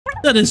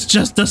That is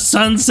just the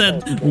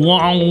sunset.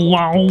 Wow,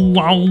 wow,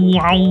 wow,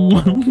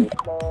 wow.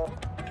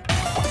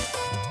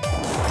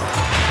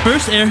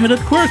 First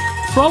airheaded quirk,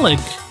 Frolic.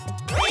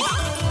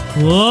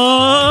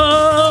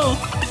 Whoa!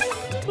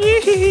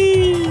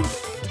 Wee!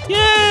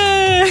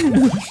 Yay!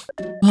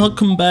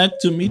 Welcome back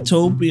to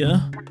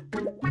Miitopia.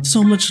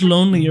 So much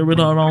lonelier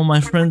without all my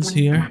friends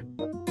here.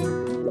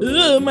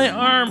 Ugh, my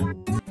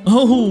arm.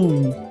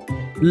 Oh,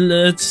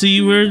 let's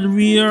see where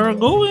we are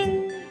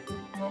going.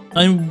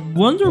 I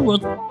wonder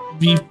what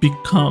we've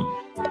become.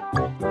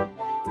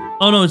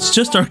 Oh no, it's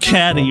just our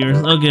cat ears.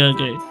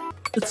 Okay.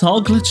 It's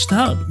all glitched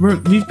out.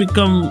 We've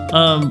become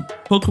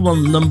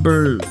Pokemon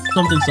number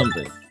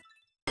something.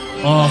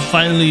 Oh,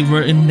 finally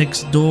we're in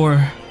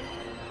Neksdor.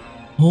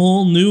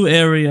 Whole new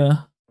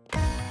area.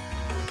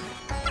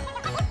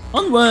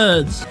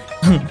 Onwards!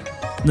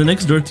 The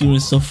Neksdor team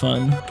is so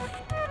fun.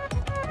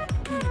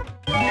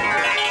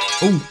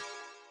 Oh,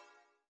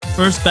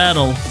 first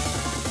battle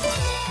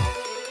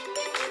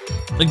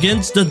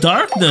against the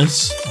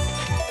darkness.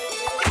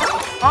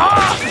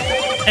 Ah!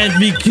 And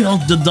we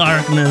killed the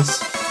darkness.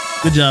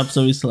 Good job,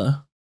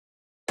 Soisla.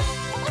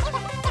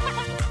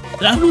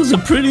 That was a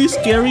pretty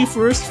scary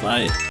first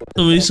fight.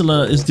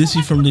 Soisla is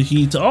dizzy from the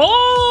heat.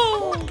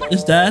 Oh,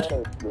 is that?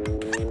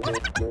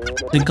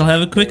 Think I'll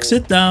have a quick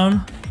sit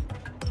down.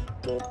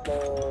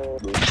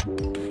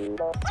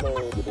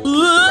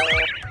 Ooh.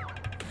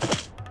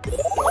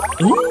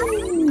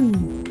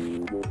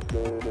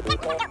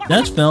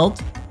 That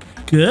felt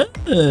good.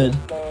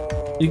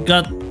 You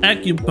got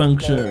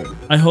acupuncture.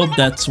 I hope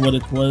that's what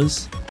it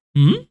was.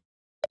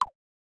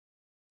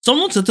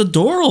 Someone's at the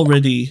door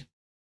already.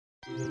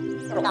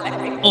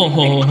 Oh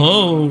ho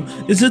ho.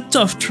 Is it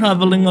tough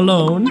traveling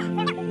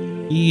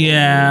alone?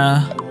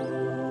 Yeah.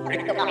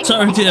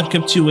 Sorry to have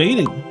kept you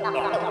waiting.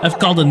 I've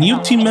called a new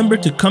team member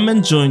to come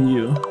and join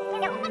you.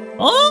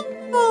 Oh,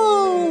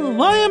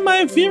 why am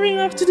I veering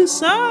off to the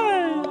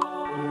side?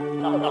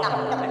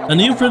 A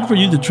new friend for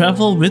you to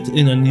travel with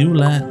in a new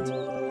land.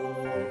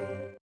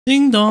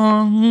 Ding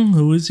dong,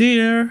 who is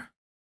here?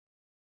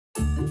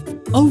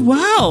 Oh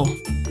wow!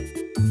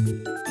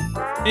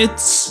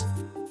 It's...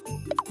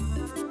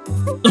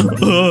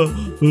 Oh.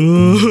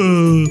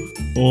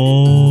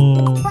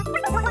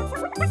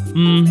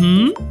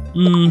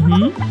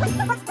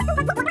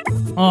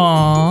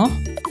 Aww.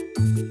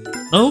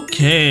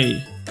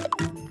 Okay.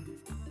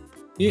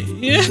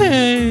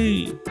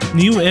 Yay!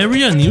 New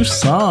area, new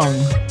song.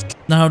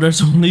 Now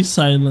there's only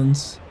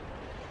silence.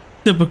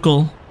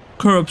 Typical.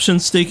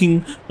 Corruption's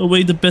taking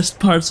away the best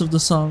parts of the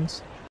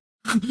songs.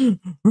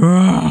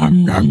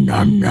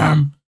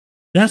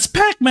 That's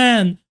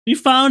Pac-Man! We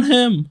found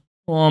him!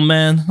 Oh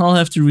man, I'll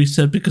have to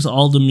reset because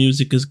all the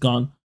music is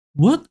gone.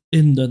 What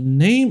in the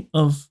name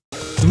of...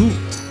 Ooh.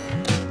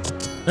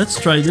 Let's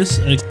try this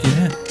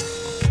again.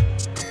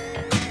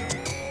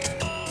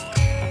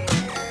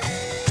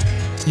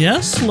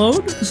 Yeah,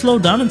 slow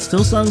down, it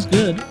still sounds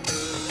good.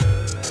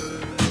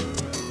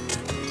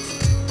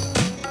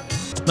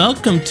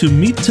 Welcome to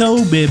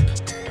Miitopia.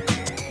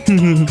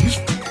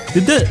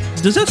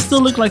 Does that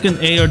still look like an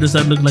A or does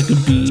that look like a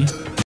B?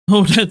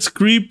 Oh, that's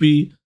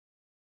creepy.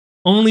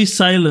 Only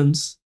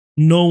silence.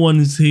 No one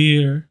is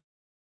here.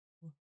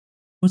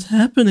 What's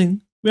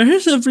happening? Where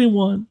is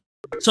everyone?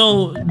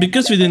 So,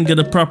 because we didn't get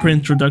a proper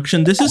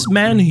introduction, this is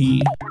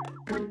Manhee.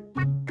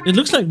 It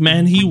looks like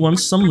Manhee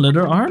wants some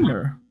leather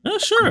armor. Yeah,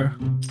 sure.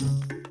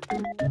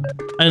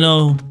 I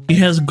know, he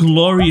has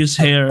glorious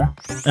hair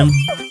and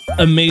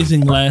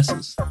amazing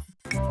glasses.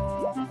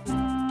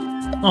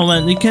 Oh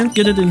man, you can't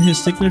get it in his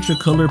signature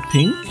color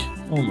pink?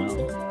 Oh man.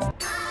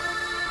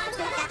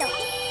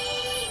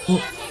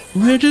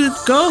 Where did it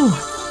go?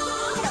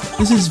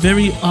 This is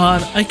very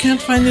odd. I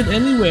can't find it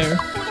anywhere.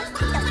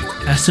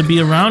 Has to be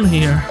around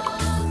here.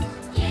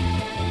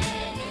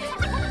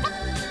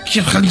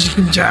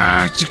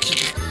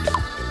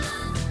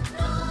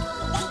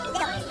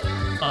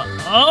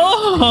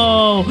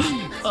 Oh,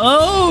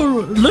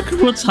 look at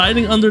what's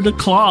hiding under the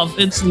cloth.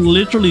 It's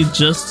literally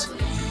just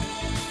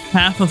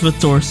half of a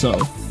torso.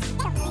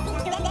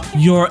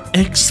 Your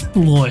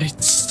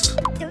exploits.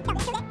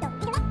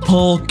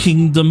 Whole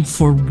kingdom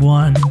for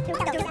one.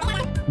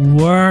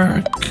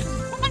 Work.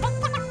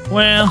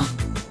 Well,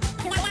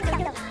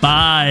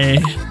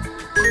 bye.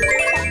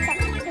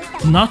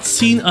 Not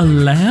seen a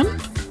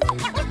lamp?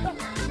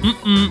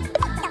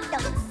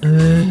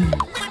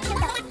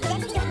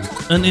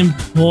 An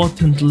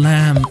important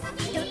lamp.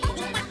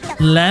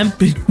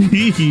 Lamp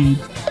indeed.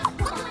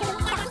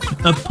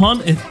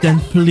 Upon it, then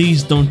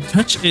please don't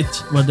touch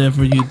it,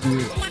 whatever you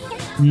do.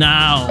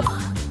 Now.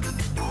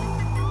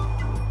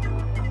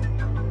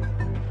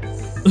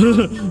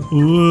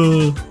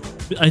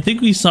 I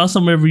think we saw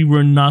somewhere we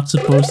were not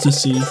supposed to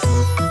see.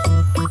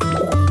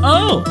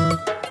 Oh!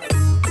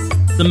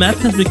 The map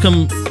has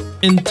become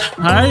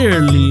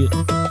entirely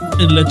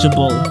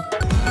illegible.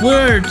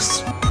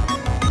 Words!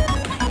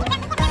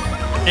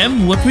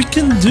 M, what we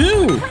can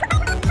do?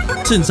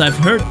 Since I've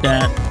heard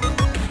that.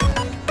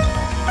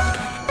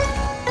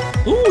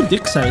 Ooh,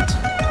 dig site.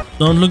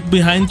 Don't look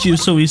behind you,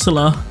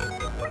 Soisla.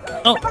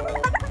 Oh,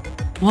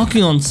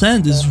 walking on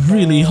sand is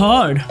really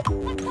hard.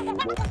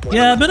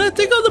 Yeah, but I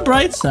think on the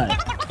bright side,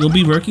 you'll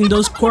be working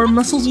those core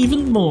muscles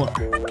even more.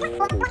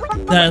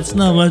 That's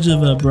not much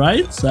of a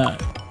bright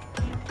side.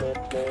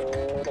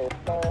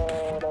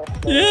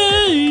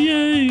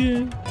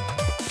 Yeah.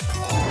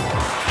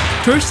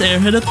 First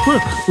airhead at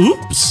work.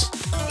 Oops.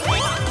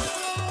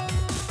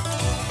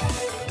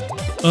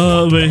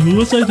 Wait, who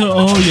was I?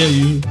 Oh, yeah,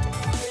 you.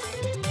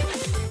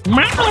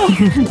 Meow.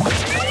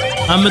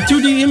 I'm a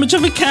 2D image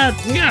of a cat.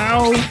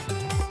 Meow.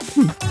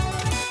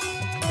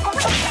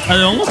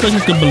 I almost look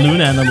like a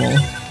balloon animal.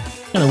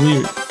 Kind of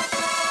weird.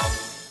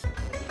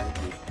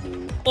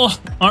 Oh,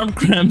 arm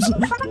cramps.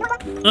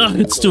 Ugh,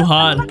 it's too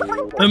hot.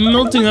 I'm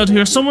melting out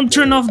here. Someone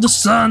turn off the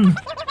sun.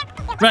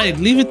 Right,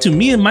 leave it to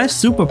me and my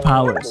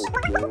superpowers.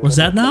 What's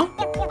that now?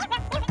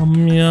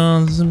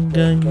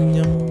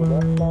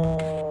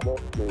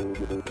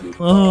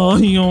 Oh,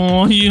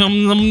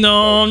 yum nom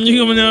nom.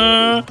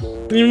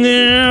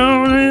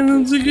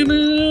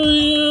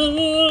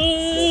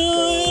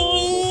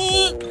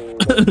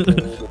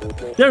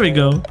 There we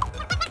go.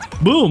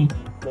 Boom.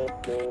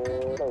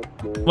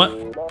 What?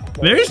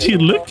 Where is he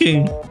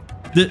looking?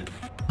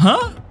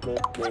 Huh?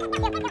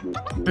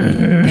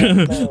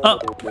 Oh,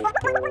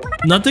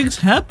 nothing's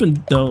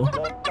happened though.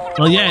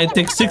 Well, yeah, it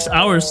takes 6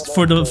 hours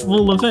for the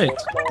full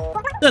effect.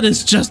 That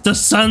is just the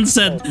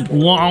sunset.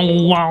 Wow,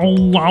 wow,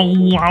 wow,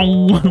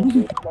 wow.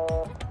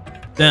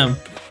 Damn.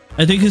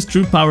 I think his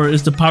true power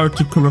is the power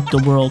to corrupt the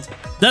world.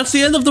 That's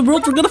the end of the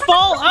world. We're gonna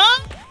fall.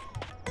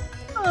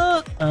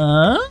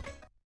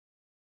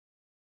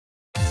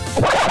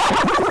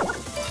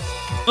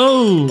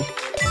 Oh,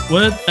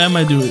 what am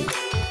I doing?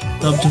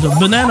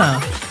 Banana.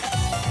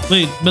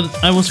 Wait, but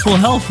I was full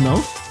health,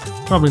 no?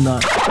 Probably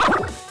not.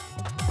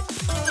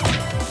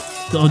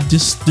 Oh,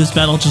 this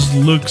battle just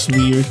looks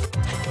weird.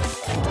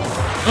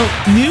 Oh,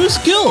 new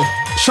skill!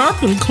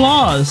 Sharpen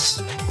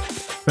claws.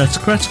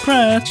 Scratch,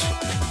 scratch.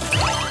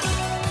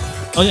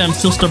 Oh yeah, I'm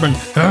still stubborn.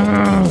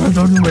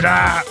 Don't do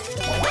that.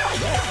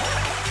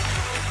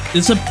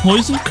 Is a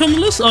poison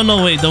cumulus? Oh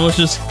no, wait, that was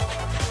just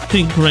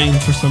pink rain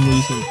for some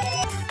reason.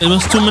 It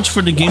was too much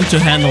for the game to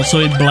handle, so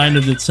it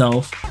blinded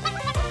itself.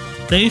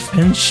 Safe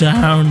and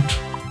sound.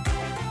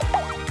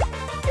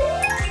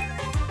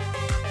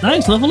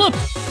 Nice, level up.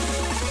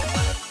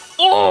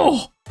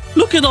 Oh,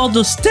 look at all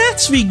the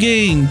stats we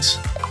gained.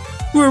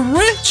 We're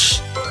rich.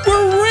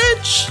 We're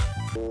rich.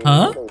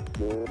 Huh?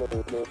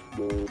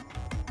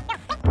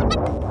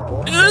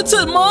 It's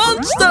a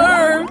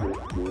monster.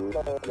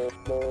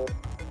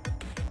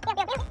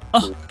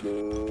 Oh,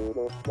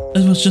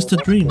 it was just a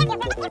dream.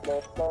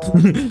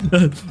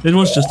 It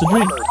was just a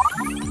dream.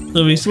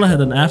 So we still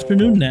had an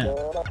afternoon nap.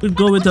 We'd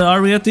go with the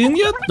are we at the end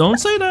yet? Don't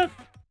say that.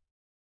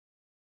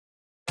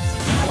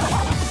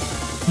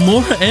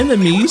 More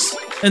enemies?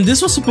 And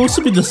this was supposed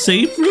to be the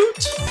safe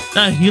route?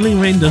 That healing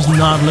rain does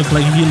not look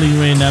like healing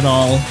rain at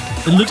all.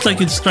 It looks like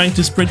it's trying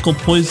to sprinkle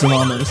poison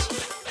on us.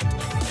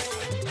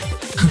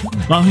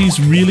 Wow, he's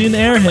really an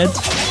airhead.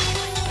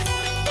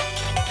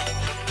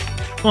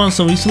 Come on,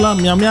 so we still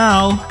meow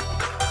meow.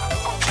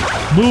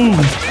 Boom!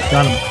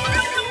 Got him.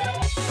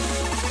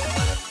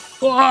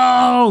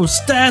 Whoa!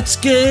 Stats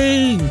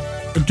gain!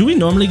 Do we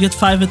normally get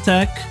 5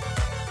 attack?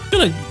 I feel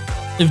like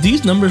if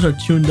these numbers are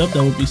tuned up,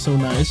 that would be so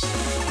nice.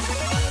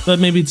 But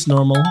maybe it's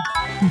normal.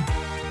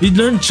 We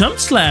learned jump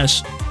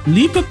slash.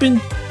 Leap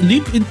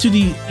into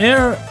the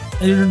air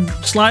and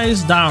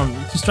slice down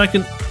to strike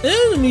an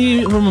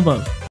enemy from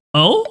above.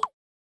 Oh?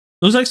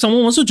 Looks like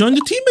someone wants to join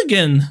the team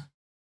again.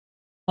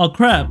 Oh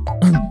crap.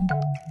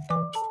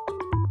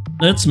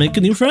 Let's make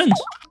a new friend.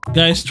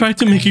 Guys, try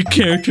to make a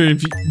character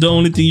if the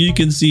only thing you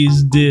can see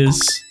is this.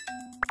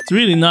 It's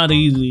really not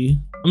easy.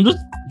 I'm just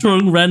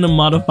throwing random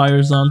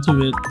modifiers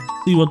onto it.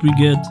 See what we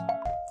get.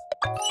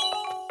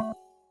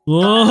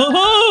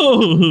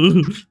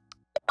 Whoa!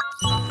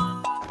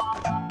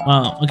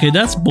 Wow, okay,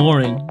 that's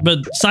boring. But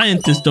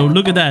scientist though,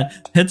 look at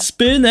that. Head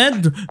spin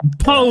and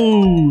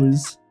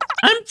pose!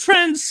 I'm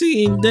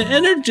Francine, the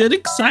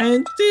energetic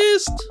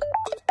scientist.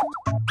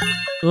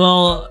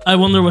 Well, I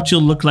wonder what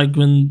you'll look like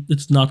when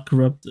it's not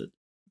corrupted.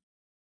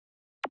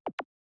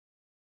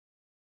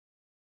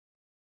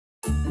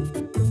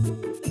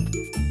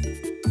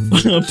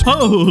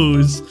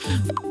 Pose!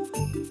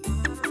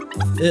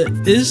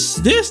 Is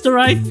this the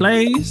right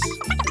place?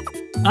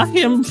 I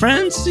am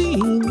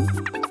Francine.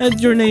 And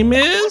your name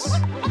is?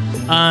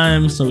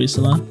 I'm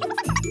Soisala.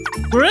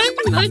 Great!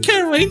 I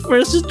can't wait for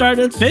us to start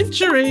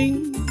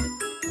adventuring.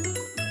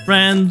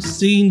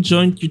 Francine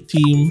joined your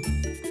team.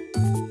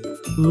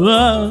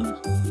 Whoa.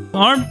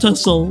 Arm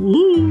tussle.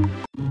 Ooh.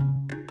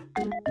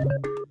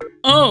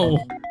 Oh.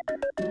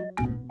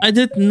 I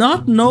did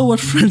not know what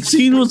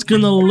Francine was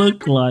gonna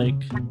look like.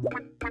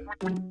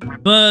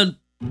 But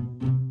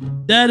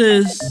that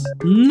is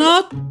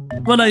not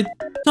what I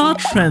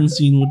thought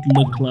Francine would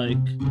look like.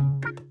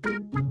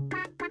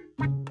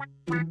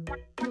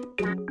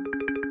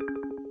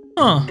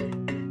 Huh.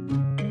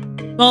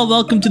 Well,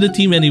 welcome to the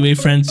team anyway,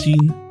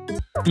 Francine.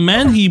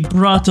 Man, he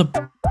brought a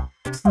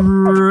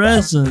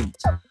present.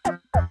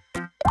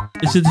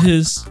 Is it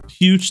his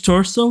huge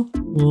torso?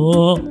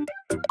 Oh.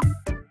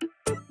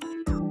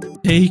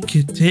 Take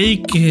it,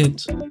 take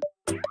it.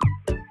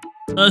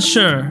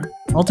 Sure,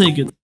 I'll take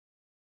it.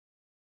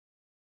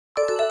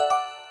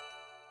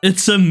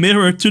 It's a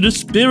mirror to the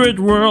spirit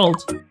world.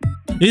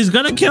 He's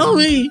gonna kill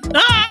me.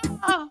 Ah!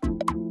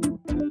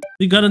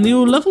 We got a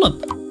new level up.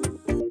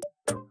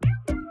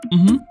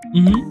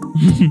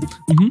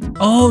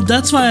 Oh,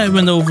 that's why I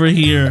went over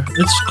here.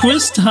 It's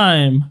quiz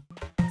time.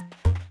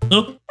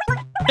 Oh,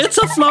 it's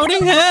a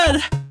floating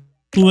head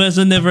who has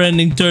a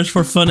never-ending thirst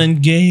for fun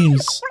and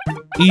games.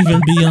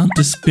 Even beyond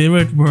the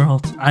spirit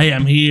world, I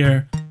am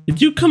here.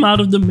 Did you come out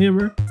of the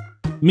mirror?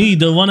 Me,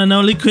 the one and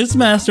only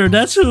quizmaster.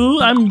 That's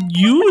who I'm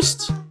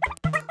used.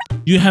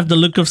 You have the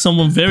look of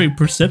someone very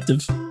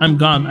perceptive. I'm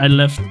gone. I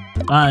left.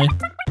 Bye.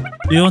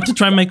 Do you want to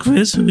try my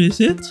quiz? Who is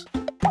it?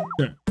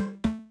 Sure.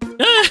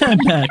 I'm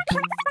back.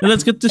 Now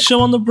let's get the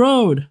show on the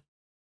road.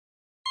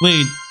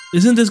 Wait,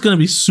 isn't this gonna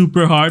be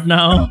super hard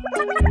now?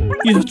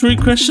 You have 3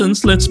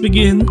 questions. Let's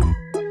begin.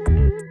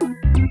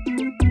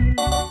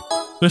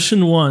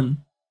 Question 1.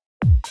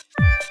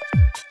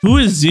 Who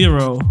is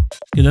Zero?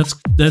 Okay,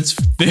 that's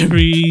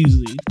very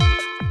easy.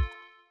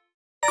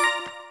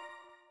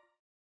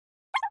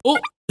 Oh,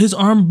 his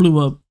arm blew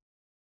up.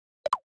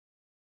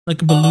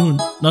 Like a balloon,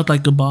 not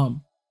like a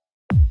bomb.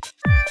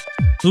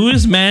 Who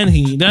is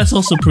Manhe? That's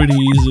also pretty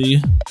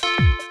easy.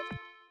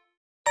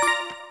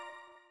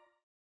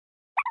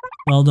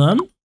 Well done.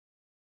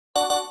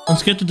 I'm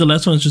scared that the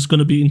last one is just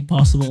gonna be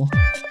impossible.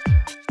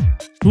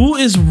 Who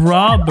is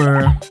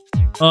Robber?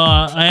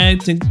 I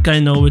think I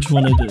know which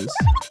one it is.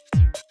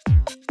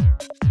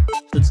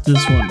 It's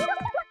this one.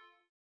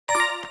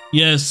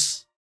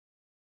 Yes.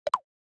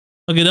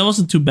 Okay, that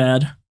wasn't too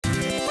bad.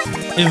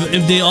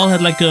 If they all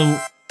had like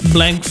a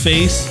blank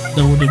face,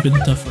 that would have been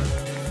tougher.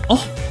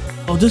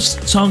 Oh, this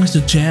song is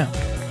a jam.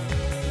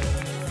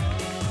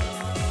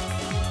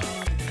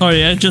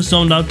 Sorry, I just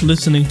zoned out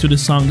listening to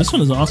this song. This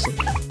one is awesome.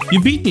 You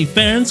beat me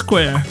fair and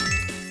square.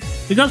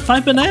 You got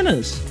 5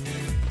 bananas.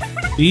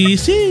 We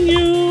see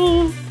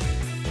you.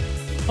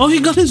 Oh, he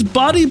got his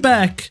body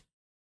back.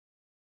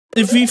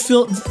 If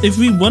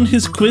we won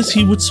his quiz,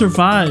 he would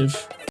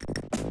survive.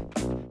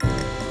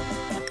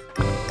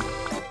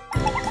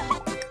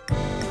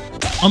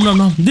 Nom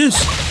nom. This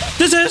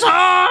is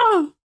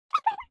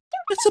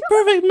It's a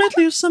perfect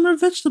medley of summer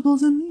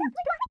vegetables and meat.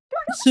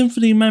 A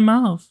symphony in my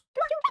mouth.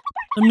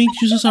 The meat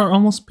juices are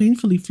almost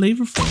painfully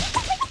flavorful.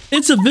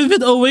 It's a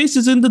vivid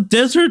oasis in the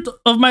desert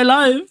of my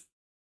life.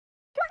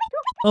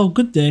 Oh,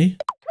 good day.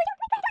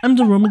 I'm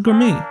the Roman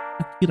gourmet,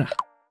 Akira.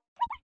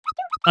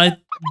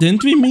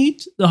 Didn't we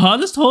meet? The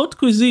hottest haute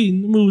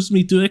cuisine moves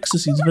me to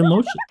ecstasies of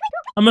emotion.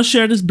 I must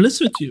share this bliss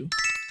with you.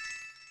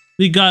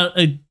 We got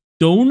a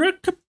doner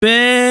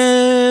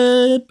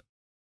kebab.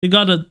 We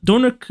got a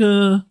doner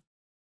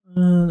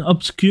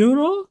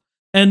obscuro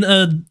and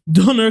a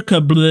doner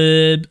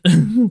kebab.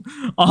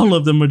 All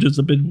of them are just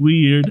a bit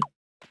weird.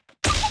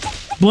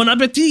 Bon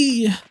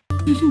appetit!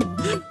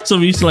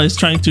 So Isla is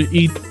trying to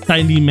eat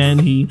tiny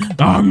Manhe.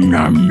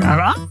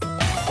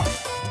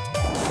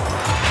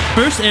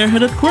 First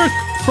airheaded quirk,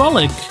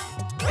 Frolic.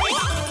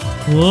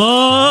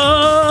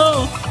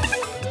 Whoa!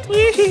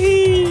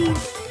 Wee!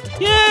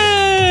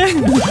 Yay!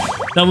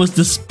 That was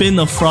the spin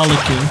of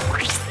frolicking.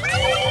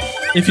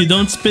 If you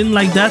don't spin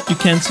like that, you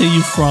can't say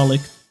you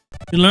frolic.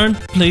 You learn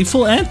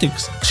playful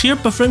antics. Cheer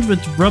up a friend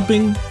with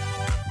rubbing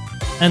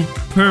and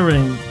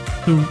purring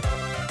to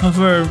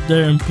hover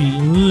there and pee.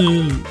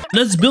 Ooh.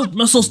 Let's build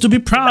muscles to be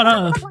proud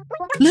of.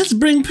 Let's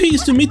bring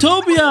peace to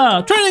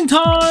Miitopia. Training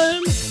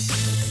time.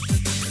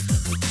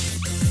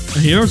 The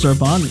heroes are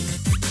bonding.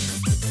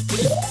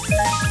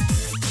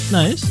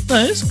 Nice,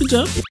 nice, good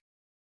job.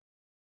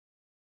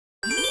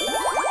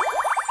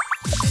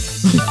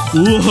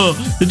 Whoa,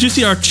 did you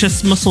see our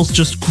chest muscles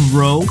just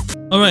grow?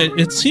 Alright,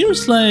 it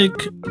seems like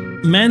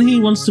Manhe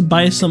wants to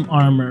buy some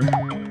armor.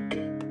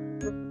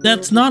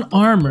 That's not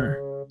armor.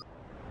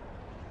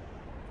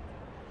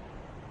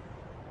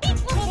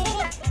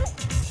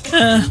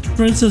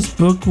 Princess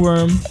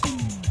Bookworm.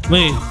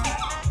 Wait.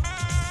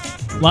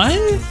 Why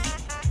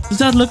does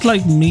that look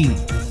like me?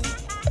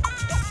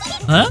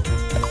 Huh?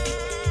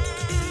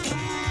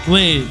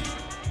 Wait.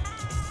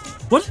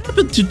 What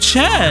happened to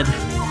Chad?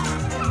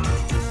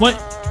 What?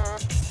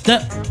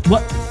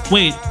 What?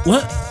 Wait,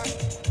 what?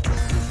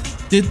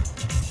 Did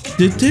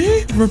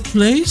they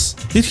replace?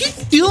 Did he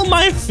steal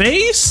my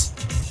face?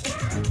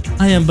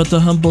 I am but a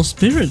humble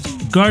spirit,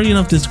 guardian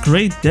of this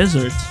great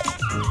desert.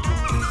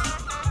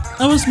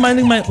 I was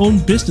minding my own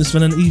business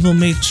when an evil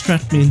mage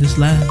trapped me in this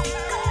land.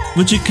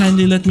 Would you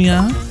kindly let me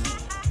out?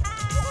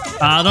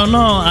 I don't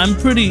know, I'm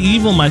pretty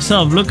evil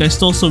myself. Look, I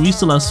stole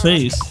Soisala's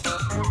face.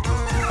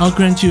 I'll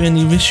grant you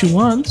any wish you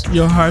want,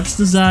 your heart's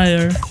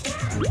desire.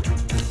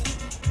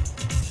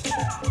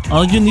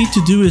 All you need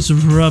to do is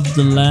rub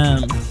the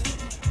lamb.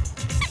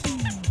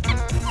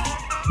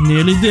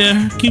 Nearly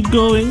there, keep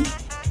going.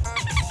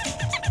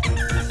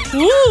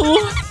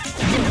 Ooh!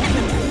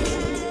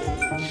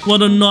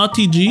 What a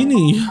naughty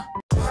genie.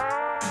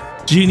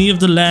 Genie of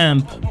the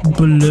lamp.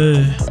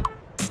 Bleh.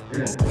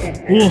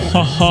 Oh,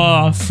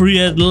 haha, free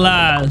at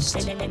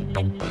last.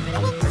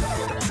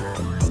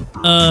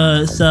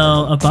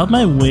 So about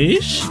my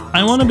wish,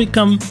 I want to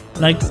become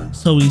like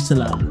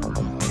Soisala.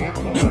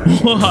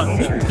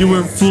 What? You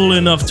were fool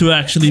enough to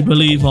actually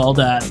believe all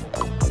that.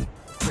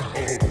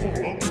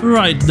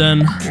 Right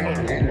then.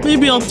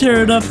 Maybe I'll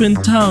tear it up in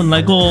town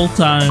like old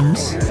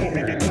times.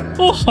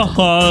 Oh,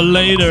 haha,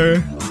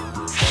 later.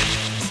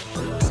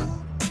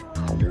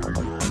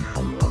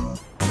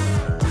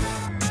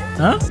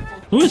 Huh?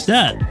 Who is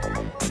that?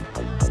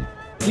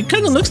 It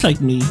kind of looks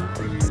like me.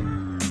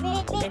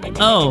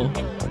 Oh,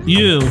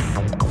 you.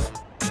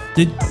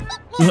 Did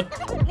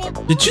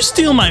you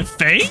steal my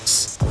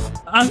face?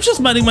 I'm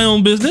just minding my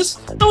own business.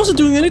 I wasn't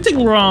doing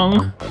anything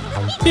wrong.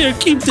 Here,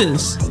 keep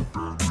this.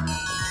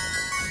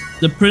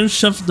 The prince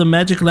shoved the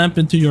magic lamp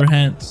into your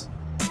hands.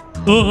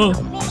 Oh,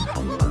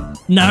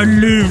 now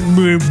leave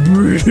me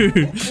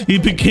be. He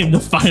became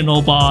the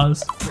final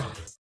boss.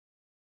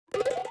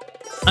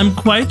 I'm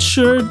quite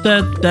sure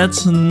that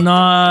that's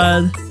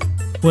not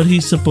what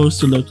he's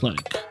supposed to look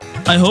like.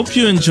 I hope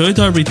you enjoyed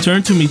our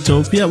return to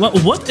Miitopia.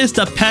 What is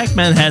the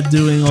Pac-Man hat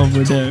doing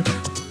over there?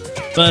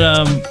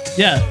 But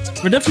yeah,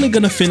 we're definitely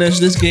gonna finish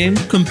this game,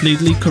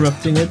 completely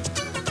corrupting it.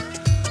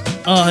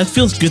 Oh, it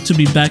feels good to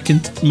be back in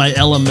my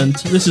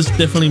element. This is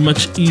definitely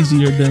much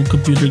easier than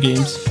computer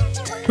games.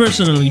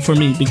 Personally, for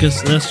me,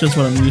 because that's just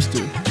what I'm used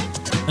to.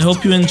 I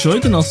hope you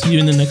enjoyed, and I'll see you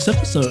in the next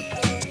episode.